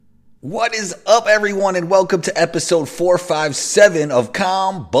What is up, everyone, and welcome to episode 457 of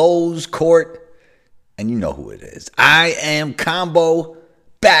Combo's Court. And you know who it is. I am Combo,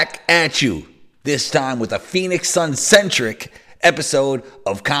 back at you. This time with a Phoenix Sun-centric episode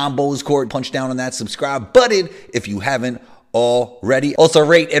of Combo's Court. Punch down on that subscribe button if you haven't already. Also,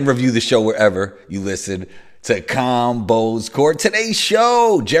 rate and review the show wherever you listen to Combo's Court. Today's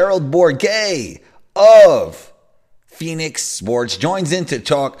show, Gerald Bourguet of Phoenix Sports joins in to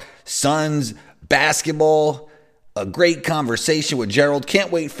talk Suns basketball. A great conversation with Gerald.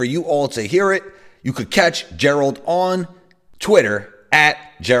 Can't wait for you all to hear it. You could catch Gerald on Twitter at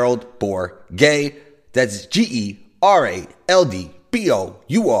Gerald Bourguet. That's GeraldBourguet.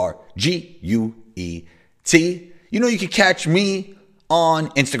 You know, you can catch me on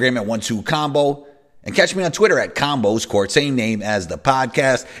Instagram at 12combo and catch me on Twitter at Combo's Court, same name as the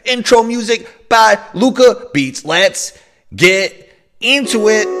podcast. Intro music by Luca Beats. Let's get into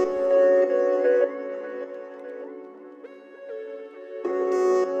it.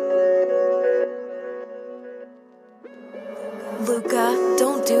 Luca,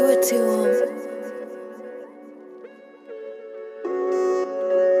 don't do it to him.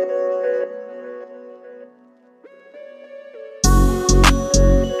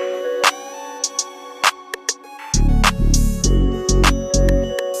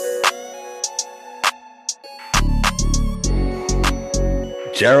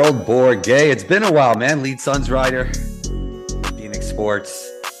 Gerald Bourguet. It's been a while, man. Lead Suns writer, Phoenix Sports.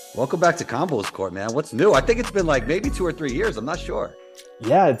 Welcome back to Combo's Court, man. What's new? I think it's been like maybe 2 or 3 years. I'm not sure.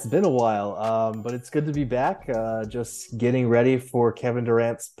 Yeah, it's been a while, but it's good to be back. Just getting ready for Kevin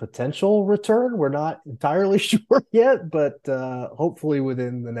Durant's potential return. We're not entirely sure yet, but hopefully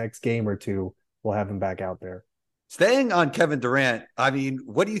within the next game or two, we'll have him back out there. Staying on Kevin Durant, I mean,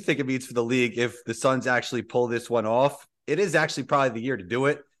 what do you think it means for the league if the Suns actually pull this one off? It is actually probably the year to do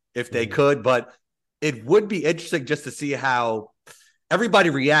it if they could, but it would be interesting just to see how everybody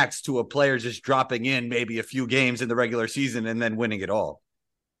reacts to a player just dropping in maybe a few games in the regular season and then winning it all.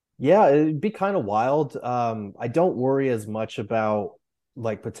 Yeah, it'd be kind of wild. I don't worry as much about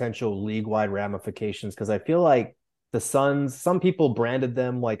like potential league-wide ramifications because I feel like the Suns, some people branded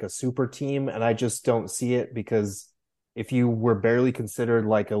them like a super team, and I just don't see it because if you were barely considered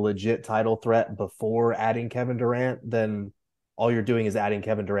like a legit title threat before adding Kevin Durant, then all you're doing is adding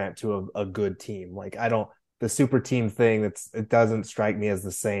Kevin Durant to a good team. Like the super team thing, it doesn't strike me as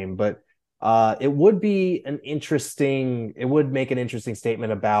the same, but it would make an interesting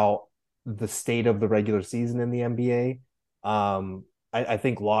statement about the state of the regular season in the NBA. I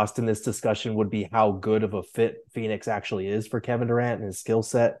think lost in this discussion would be how good of a fit Phoenix actually is for Kevin Durant and his skill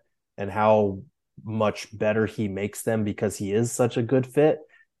set and how much better he makes them because he is such a good fit.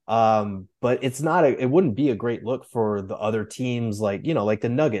 But it wouldn't be a great look for the other teams like the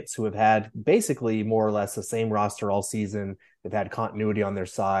Nuggets, who have had basically more or less the same roster all season. They've had continuity on their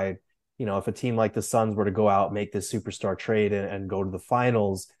side. If a team like the Suns were to go out, make this superstar trade and go to the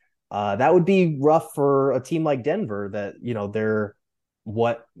finals, that would be rough for a team like Denver that,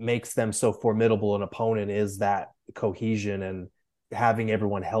 what makes them so formidable an opponent is that cohesion and having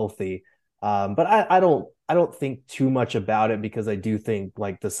everyone healthy. But I don't think too much about it because I do think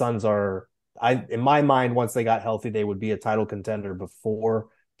like the Suns in my mind, once they got healthy, they would be a title contender before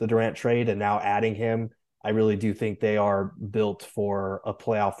the Durant trade. And now adding him, I really do think they are built for a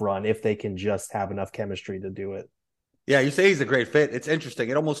playoff run if they can just have enough chemistry to do it. Yeah, you say he's a great fit. It's interesting.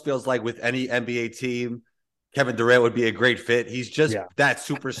 It almost feels like with any NBA team, Kevin Durant would be a great fit. He's just that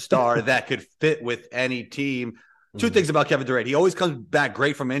superstar that could fit with any team. Two things about Kevin Durant. He always comes back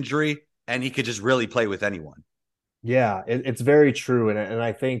great from injury, and he could just really play with anyone. Yeah, it's very true. And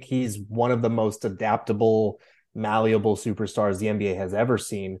I think he's one of the most adaptable, malleable superstars the NBA has ever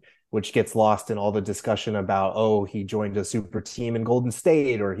seen, which gets lost in all the discussion about, he joined a super team in Golden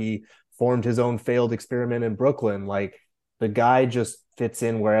State or he formed his own failed experiment in Brooklyn. Like the guy just fits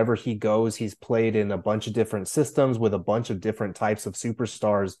in wherever he goes. He's played in a bunch of different systems with a bunch of different types of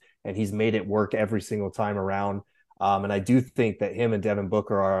superstars, and he's made it work every single time around. And I do think that him and Devin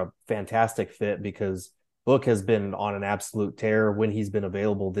Booker are a fantastic fit because Book has been on an absolute tear when he's been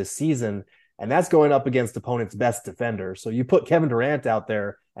available this season. And that's going up against opponent's best defender. So you put Kevin Durant out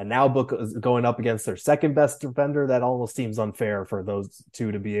there and now Book is going up against their second best defender. That almost seems unfair for those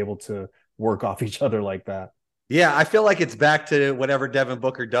two to be able to work off each other like that. Yeah, I feel like it's back to whatever Devin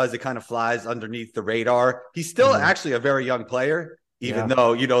Booker does. It kind of flies underneath the radar. He's still actually a very young player, even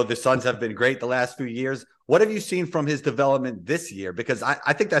though, the Suns have been great the last few years. What have you seen from his development this year? Because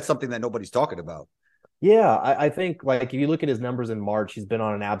I think that's something that nobody's talking about. Yeah, I think like if you look at his numbers in March, he's been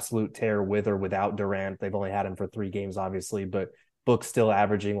on an absolute tear with or without Durant. They've only had him for 3 games, obviously, but Book's still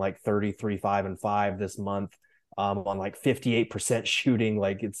averaging like 33, 5-5 this month, on like 58% shooting.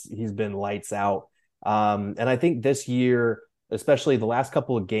 Like he's been lights out. And I think this year, especially the last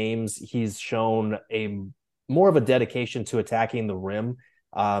couple of games, he's shown a more of a dedication to attacking the rim.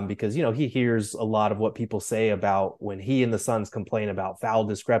 Because he hears a lot of what people say about when he and the Suns complain about foul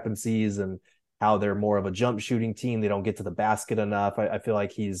discrepancies and how they're more of a jump shooting team. They don't get to the basket enough. I feel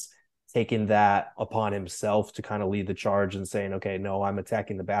like he's taken that upon himself to kind of lead the charge and saying, okay, no, I'm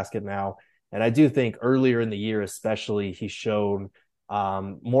attacking the basket now. And I do think earlier in the year, especially, he showed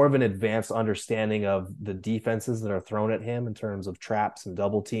more of an advanced understanding of the defenses that are thrown at him in terms of traps and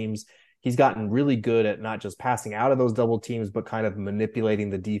double teams. He's gotten really good at not just passing out of those double teams, but kind of manipulating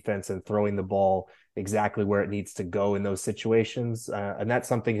the defense and throwing the ball exactly where it needs to go in those situations. And that's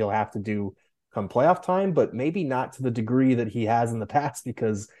something he'll have to do come playoff time, but maybe not to the degree that he has in the past,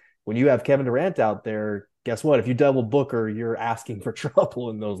 because when you have Kevin Durant out there, guess what? If you double Booker, you're asking for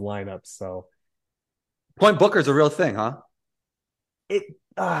trouble in those lineups. So Point Booker's a real thing, huh?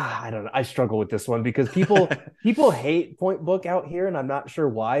 I don't know. I struggle with this one because people hate Point Book out here, and I'm not sure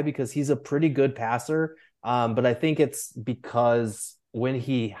why, because he's a pretty good passer. But I think it's because when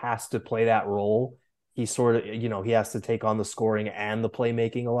he has to play that role, he sort of, he has to take on the scoring and the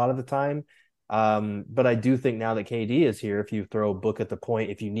playmaking a lot of the time. But I do think now that KD is here, if you throw Book at the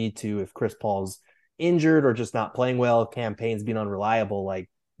point, if you need to, if Chris Paul's injured or just not playing well, if campaign's been unreliable, like,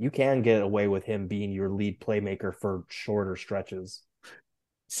 you can get away with him being your lead playmaker for shorter stretches.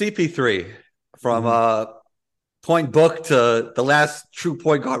 CP3, from Point Book to the last true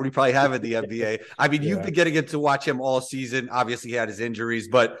point guard we probably have in the NBA. I mean, you've been getting to watch him all season. Obviously, he had his injuries,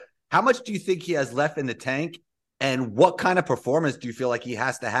 but how much do you think he has left in the tank? And what kind of performance do you feel like he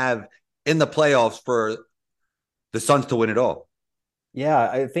has to have in the playoffs for the Suns to win it all? Yeah,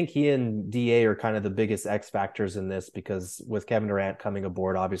 I think he and DA are kind of the biggest X factors in this, because with Kevin Durant coming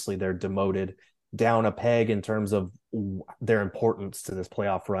aboard, obviously they're demoted down a peg in terms of their importance to this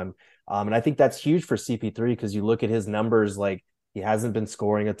playoff run. And I think that's huge for CP3, because you look at his numbers, like, he hasn't been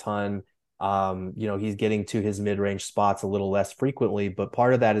scoring a ton. He's getting to his mid-range spots a little less frequently, but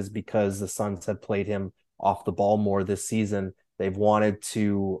part of that is because the Suns have played him off the ball more this season. They've wanted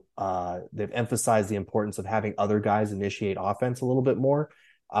to, they've emphasized the importance of having other guys initiate offense a little bit more,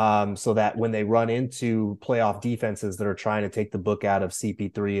 so that when they run into playoff defenses that are trying to take the book out of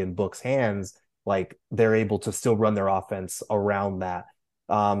CP3 and Book's hands, like, they're able to still run their offense around that.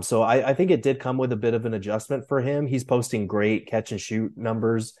 So I think it did come with a bit of an adjustment for him. He's posting great catch and shoot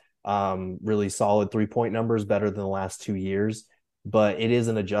numbers, really solid 3-point numbers, better than the last 2 years. But it is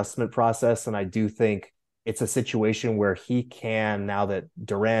an adjustment process, and I do think it's a situation where he can, now that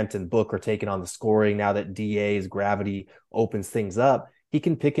Durant and Book are taking on the scoring, now that DA's gravity opens things up, he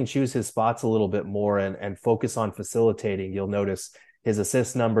can pick and choose his spots a little bit more and focus on facilitating. You'll notice his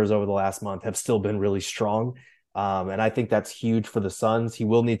assist numbers over the last month have still been really strong. And I think that's huge for the Suns. He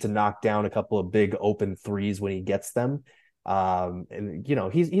will need to knock down a couple of big open threes when he gets them.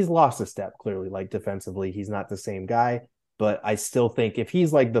 He's lost a step, clearly, like, defensively. He's not the same guy. But I still think if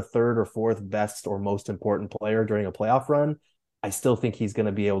he's like the third or fourth best or most important player during a playoff run, I still think he's going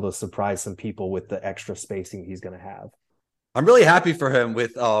to be able to surprise some people with the extra spacing he's going to have. I'm really happy for him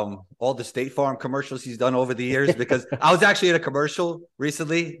with all the State Farm commercials he's done over the years, because I was actually in a commercial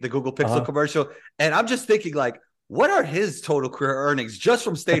recently, the Google Pixel commercial, and I'm just thinking, like, what are his total career earnings just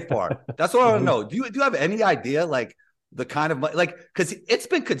from State Farm? That's what I want to know. Do you have any idea, like, the kind of money, like, because it's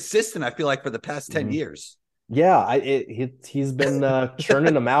been consistent, I feel like, for the past 10 years. Yeah, he's been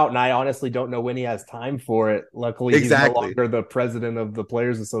churning them out, and I honestly don't know when he has time for it. Luckily, he's no longer the president of the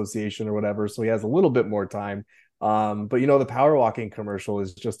Players Association or whatever, so he has a little bit more time. But the power walking commercial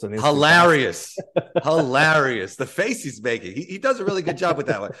is just an hilarious. Hilarious. The face he's making. He does a really good job with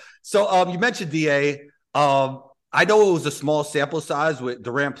that one. So you mentioned DA. I know it was a small sample size with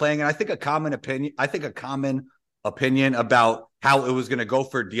Durant playing, and I think a common opinion about how it was going to go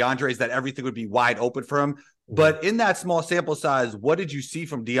for DeAndre is that everything would be wide open for him. But in that small sample size, what did you see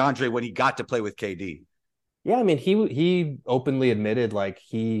from DeAndre when he got to play with KD? Yeah, I mean, he openly admitted, like,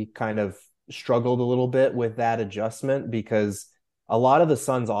 he kind of struggled a little bit with that adjustment, because a lot of the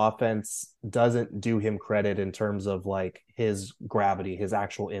Suns offense doesn't do him credit in terms of, like, his gravity, his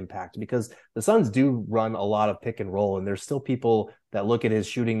actual impact, because the Suns do run a lot of pick and roll, and there's still people that look at his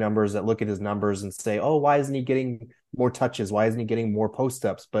shooting numbers, that look at his numbers and say, oh, why isn't he getting more touches? Why isn't he getting more post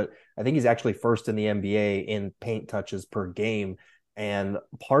ups? But I think he's actually first in the NBA in paint touches per game. And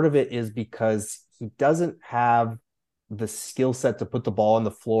part of it is because he doesn't have the skill set to put the ball on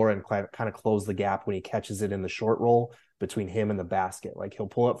the floor and kind of close the gap when he catches it in the short roll between him and the basket. Like, he'll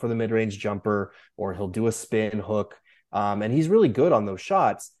pull up for the mid-range jumper, or he'll do a spin hook, And he's really good on those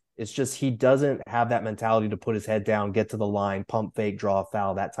shots. It's just he doesn't have that mentality to put his head down, get to the line, pump fake, draw a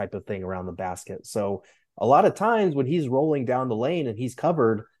foul, that type of thing around the basket. So a lot of times when he's rolling down the lane and he's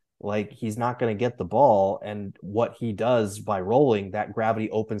covered, like he's not going to get the ball. And what he does by rolling, that gravity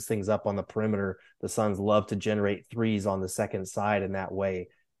opens things up on the perimeter. The Suns love to generate threes on the second side in that way.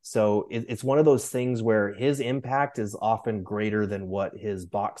 So it's one of those things where his impact is often greater than what his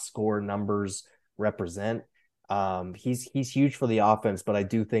box score numbers represent. He's huge for the offense, but I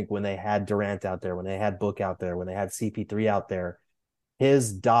do think when they had Durant out there, when they had Book out there, when they had CP3 out there,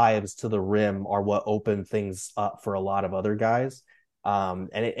 his dives to the rim are what opened things up for a lot of other guys. And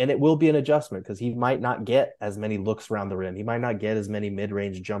it will be an adjustment because he might not get as many looks around the rim. He might not get as many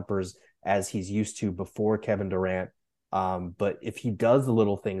mid-range jumpers as he's used to before Kevin Durant. But if he does the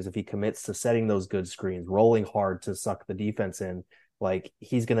little things, if he commits to setting those good screens, rolling hard to suck the defense in, like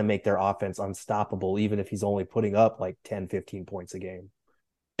he's going to make their offense unstoppable, even if he's only putting up like 10, 15 points a game.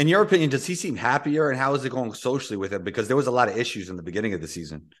 In your opinion, does he seem happier, and how is it going socially with him? Because there was a lot of issues in the beginning of the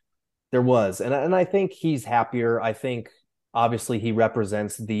season. There was, and I think he's happier. I think obviously he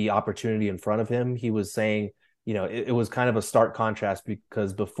represents the opportunity in front of him. He was saying, it was kind of a stark contrast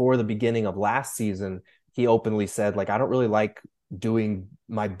because before the beginning of last season, he openly said, like, I don't really like doing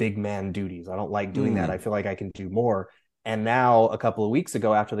my big man duties. I don't like doing that. I feel like I can do more. And now a couple of weeks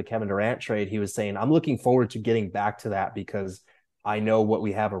ago after the Kevin Durant trade, he was saying, I'm looking forward to getting back to that because I know what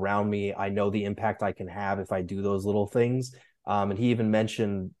we have around me. I know the impact I can have if I do those little things. And he even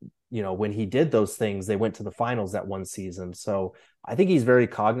mentioned, when he did those things, they went to the finals that one season. So I think he's very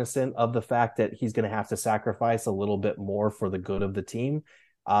cognizant of the fact that he's going to have to sacrifice a little bit more for the good of the team.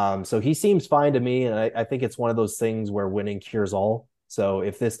 So he seems fine to me. And I think it's one of those things where winning cures all. So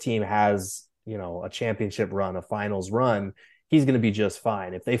if this team has, a championship run, a finals run, he's going to be just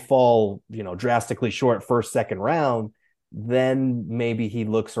fine. If they fall, drastically short first, second round, then maybe he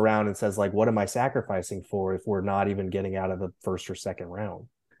looks around and says, like, what am I sacrificing for if we're not even getting out of the first or second round?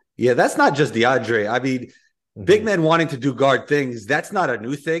 Yeah, that's not just DeAndre. I mean, big men wanting to do guard things, that's not a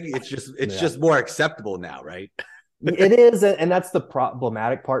new thing. It's just more acceptable now, right? It is, and that's the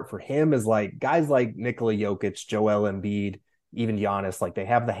problematic part for him is like guys like Nikola Jokic, Joel Embiid, even Giannis, like they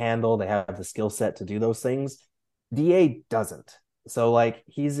have the handle, they have the skill set to do those things. DA doesn't. So like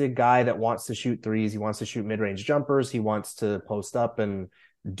he's a guy that wants to shoot threes, he wants to shoot mid-range jumpers, he wants to post up and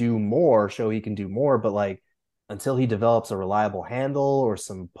do more, show he can do more, but like until he develops a reliable handle or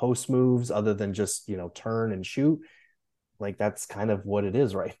some post moves other than just, turn and shoot, like that's kind of what it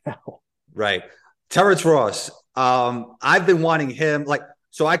is right now. Right. Terrence Ross. I've been wanting him,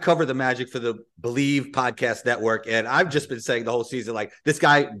 so I cover the Magic for the Believe podcast network, and I've just been saying the whole season, like, this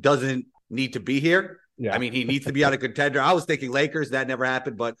guy doesn't need to be here. Yeah. I mean, he needs to be on a contender. I was thinking Lakers. That never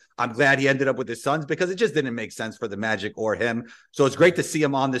happened, but I'm glad he ended up with the Suns because it just didn't make sense for the Magic or him. So it's great to see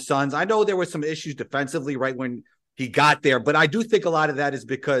him on the Suns. I know there were some issues defensively right when he got there, but I do think a lot of that is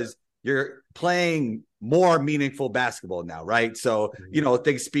because you're playing more meaningful basketball now, right? So,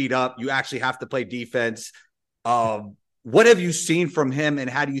 things speed up. You actually have to play defense. What have you seen from him, and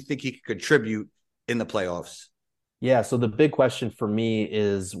how do you think he can contribute in the playoffs? Yeah, so the big question for me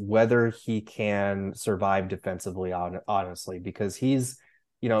is whether he can survive defensively, honestly, because he's,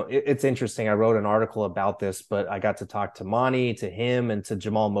 it's interesting. I wrote an article about this, but I got to talk to Monty, to him, and to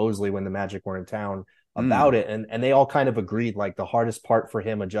Jamal Mosley when the Magic were in town about it. And they all kind of agreed, like the hardest part for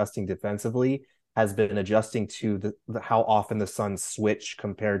him adjusting defensively has been adjusting to how often the Suns switch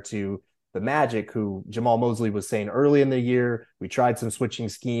compared to the Magic, who Jamal Mosley was saying early in the year, we tried some switching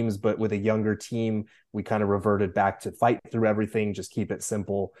schemes, but with a younger team, we kind of reverted back to fight through everything, just keep it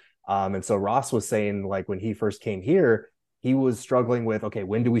simple. And so Ross was saying, like, when he first came here, he was struggling with, okay,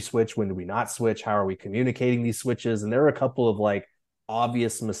 when do we switch? When do we not switch? How are we communicating these switches? And there were a couple of like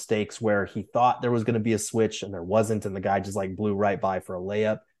obvious mistakes where he thought there was going to be a switch and there wasn't, and the guy just like blew right by for a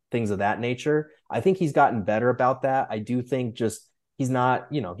layup, things of that nature. I think he's gotten better about that. I do think just he's not,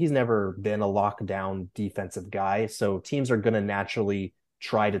 he's never been a lockdown defensive guy. So teams are going to naturally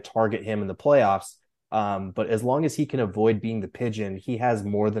try to target him in the playoffs. But as long as he can avoid being the pigeon, he has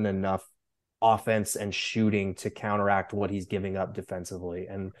more than enough offense and shooting to counteract what he's giving up defensively.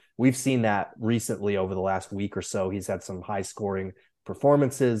 And we've seen that recently over the last week or so. He's had some high scoring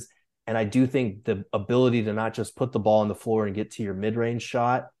performances. And I do think the ability to not just put the ball on the floor and get to your mid-range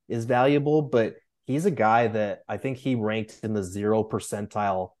shot is valuable, but he's a guy that I think he ranked in the 0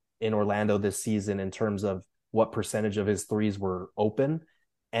 percentile in Orlando this season in terms of what percentage of his threes were open.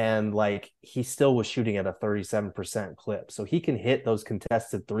 And like, he still was shooting at a 37% clip. So he can hit those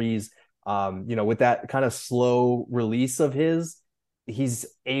contested threes, with that kind of slow release of his. he's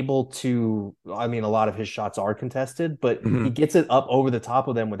able to, I mean, a lot of his shots are contested, but he Mhm. gets it up over the top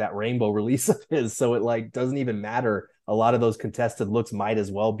of them with that rainbow release of his. So it like doesn't even matter. A lot of those contested looks might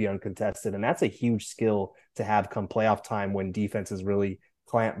as well be uncontested. And that's a huge skill to have come playoff time when defense is really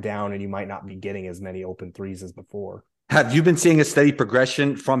clamped down and you might not be getting as many open threes as before. Have you been seeing a steady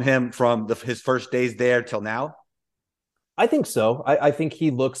progression from him from his first days there till now? I think so. I think he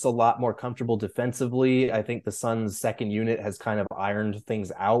looks a lot more comfortable defensively. I think the Suns' second unit has kind of ironed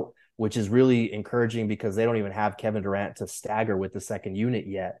things out, which is really encouraging because they don't even have Kevin Durant to stagger with the second unit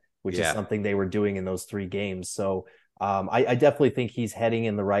yet, which is Yeah. something they were doing in those 3 games. So I definitely think he's heading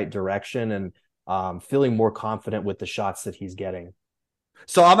in the right direction and feeling more confident with the shots that he's getting.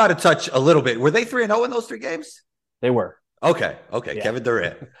 So I'm out of touch a little bit. Were they 3-0 in those 3 games? They were. Okay. Okay. Yeah. Kevin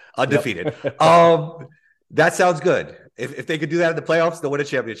Durant, undefeated. Yep. That sounds good. If they could do that in the playoffs, they'll win a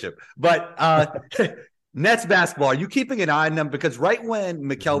championship. But Nets basketball, are you keeping an eye on them? Because right when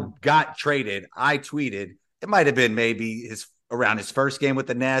Mikal got traded, I tweeted, it might have been maybe around his first game with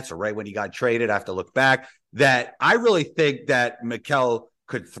the Nets or right when he got traded. I have to look back, that I really think that Mikal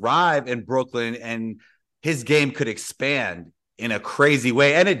could thrive in Brooklyn and his game could expand in a crazy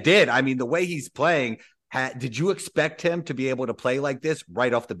way. And it did. I mean, the way he's playing, did you expect him to be able to play like this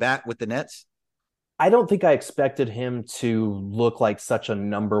right off the bat with the Nets? I don't think I expected him to look like such a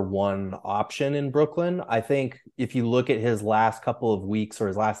number one option in Brooklyn. I think if you look at his last couple of weeks or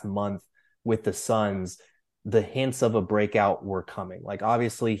his last month with the Suns, the hints of a breakout were coming. Like,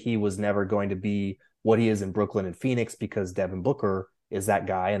 obviously, he was never going to be what he is in Brooklyn and Phoenix because Devin Booker is that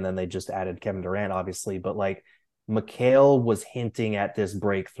guy. And then they just added Kevin Durant, obviously. But like, Mikal was hinting at this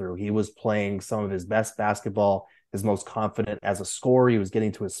breakthrough. He was playing some of his best basketball, his most confident as a scorer. He was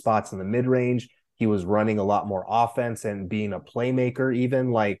getting to his spots in the mid range. He was running a lot more offense and being a playmaker,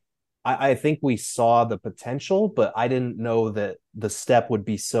 even. Like, I think we saw the potential, but I didn't know that the step would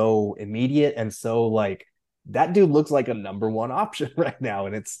be so immediate and so like that dude looks like a number one option right now.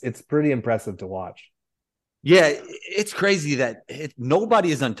 And it's pretty impressive to watch. Yeah, it's crazy that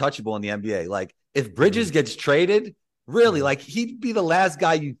nobody is untouchable in the NBA. Like, if Bridges gets traded, really, like, he'd be the last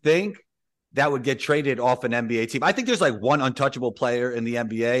guy you think that would get traded off an NBA team. I think there's like one untouchable player in the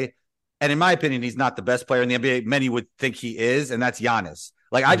NBA. And in my opinion, he's not the best player in the NBA. Many would think he is, and that's Giannis.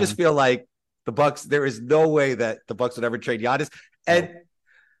 Like, I just feel like the Bucks, there is no way that the Bucks would ever trade Giannis. And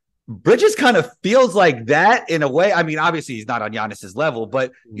Bridges kind of feels like that in a way. I mean, obviously he's not on Giannis's level,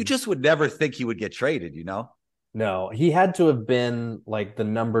 but you just would never think he would get traded, you know? No, he had to have been like the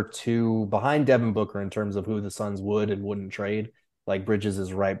number two behind Devin Booker in terms of who the Suns would and wouldn't trade. Like, Bridges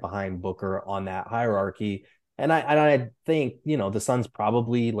is right behind Booker on that hierarchy. And I think, the Suns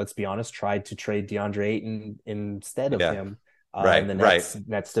probably, let's be honest, tried to trade DeAndre Ayton instead of him. Right, And the right.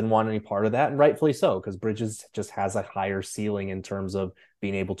 Nets didn't want any part of that, and rightfully so, because Bridges just has a higher ceiling in terms of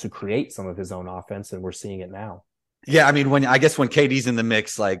being able to create some of his own offense, and we're seeing it now. Yeah, I mean, when KD's in the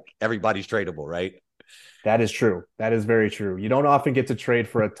mix, like, everybody's tradable, right? That is true. That is very true. You don't often get to trade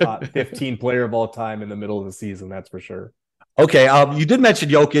for a top 15 player of all time in the middle of the season, that's for sure. Okay, you did mention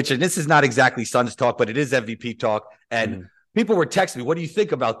Jokic, and this is not exactly Suns talk, but it is MVP talk. And people were texting me, what do you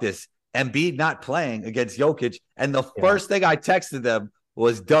think about this? Embiid not playing against Jokic. And the first thing I texted them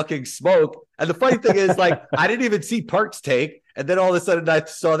was ducking smoke. And the funny thing is, like, I didn't even see Perk's take. And then all of a sudden I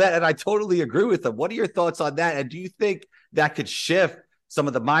saw that, and I totally agree with them. What are your thoughts on that? And do you think that could shift some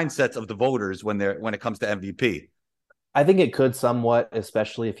of the mindsets of the voters when it comes to MVP? I think it could somewhat,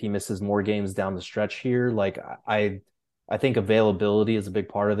 especially if he misses more games down the stretch here. Like, I think availability is a big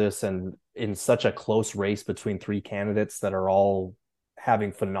part of this, and in such a close race between 3 candidates that are all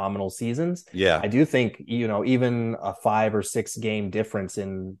having phenomenal seasons. Yeah. I do think, even a 5 or 6 game difference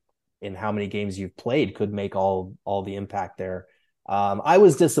in how many games you've played could make all the impact there. I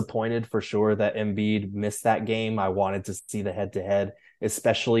was disappointed for sure that Embiid missed that game. I wanted to see the head-to-head,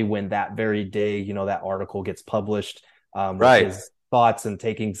 especially when that very day, that article gets published with his thoughts and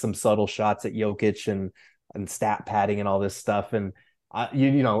taking some subtle shots at Jokic and stat padding and all this stuff. And,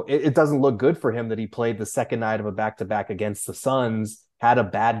 it doesn't look good for him that he played the second night of a back-to-back against the Suns, had a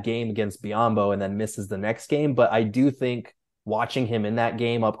bad game against Biyombo, and then misses the next game. But I do think watching him in that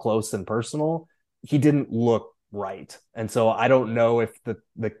game up close and personal, he didn't look right. And so I don't know if the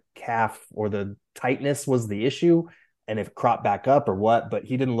calf or the tightness was the issue and if it cropped back up or what, but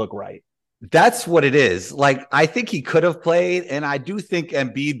he didn't look right. That's what it is. Like, I think he could have played, and I do think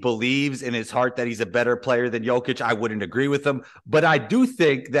Embiid believes in his heart that he's a better player than Jokic. I wouldn't agree with him, but I do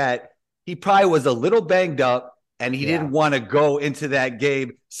think that he probably was a little banged up, and he didn't want to go into that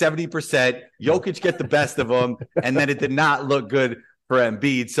game 70%. Jokic get the best of him, and then it did not look good for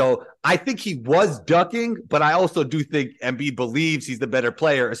Embiid. So I think he was ducking, but I also do think Embiid believes he's the better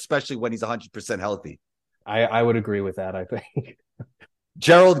player, especially when he's 100% healthy. I would agree with that, I think.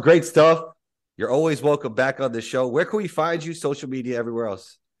 Gerald, great stuff. You're always welcome back on the show. Where can we find you? Social media, everywhere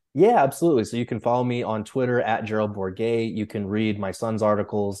else? Yeah, absolutely. So you can follow me on Twitter at Gerald Bourguet. You can read my son's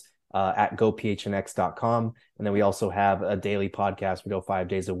articles at gophnx.com. And then we also have a daily podcast. We go 5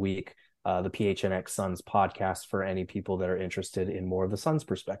 days a week, the PHNX Suns podcast, for any people that are interested in more of the Suns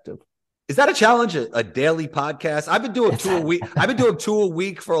perspective. Is that a challenge, a daily podcast? I've been doing 2 a week. I've been doing 2 a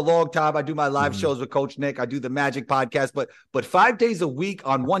week for a long time. I do my live shows with Coach Nick. I do the Magic podcast, but 5 days a week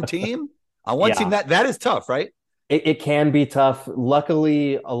on one team, team, that is tough, right? It can be tough.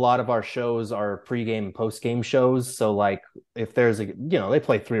 Luckily, a lot of our shows are pregame and postgame shows. So like if there's they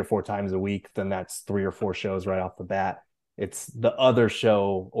play 3 or 4 times a week, then that's 3 or 4 shows right off the bat. It's the other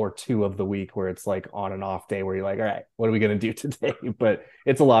show or 2 of the week where it's like on and off day where you're like, all right, what are we going to do today? But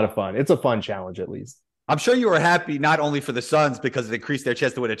it's a lot of fun. It's a fun challenge, at least. I'm sure you were happy not only for the Suns because it increased their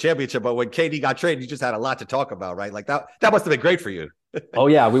chance to win a championship, but when KD got traded, you just had a lot to talk about, right? Like that must have been great for you. Oh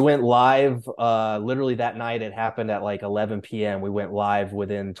yeah, we went live literally that night. It happened at like 11 p.m. We went live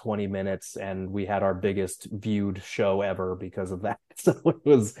within 20 minutes and we had our biggest viewed show ever because of that. So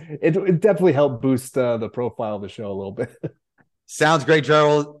it definitely helped boost the profile of the show a little bit. Sounds great,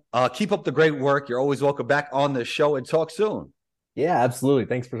 Gerald. Keep up the great work. You're always welcome back on the show, and talk soon. Yeah, absolutely.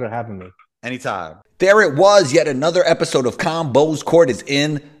 Thanks for having me. Anytime. There it was. Yet another episode of Combos Court is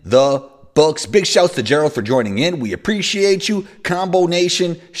in the books. Big shouts to Gerald for joining in. We appreciate you. Combo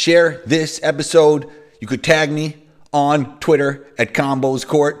Nation, share this episode. You could tag me on Twitter at Combos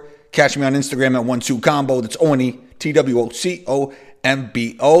Court. Catch me on Instagram at 12combo. That's only TWOCOMBO.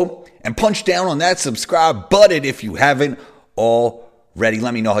 And punch down on that subscribe button if you haven't already.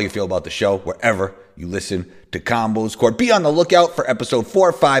 Let me know how you feel about the show wherever you listen to Combos Court. Be on the lookout for episode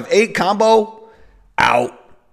 458. Combo out.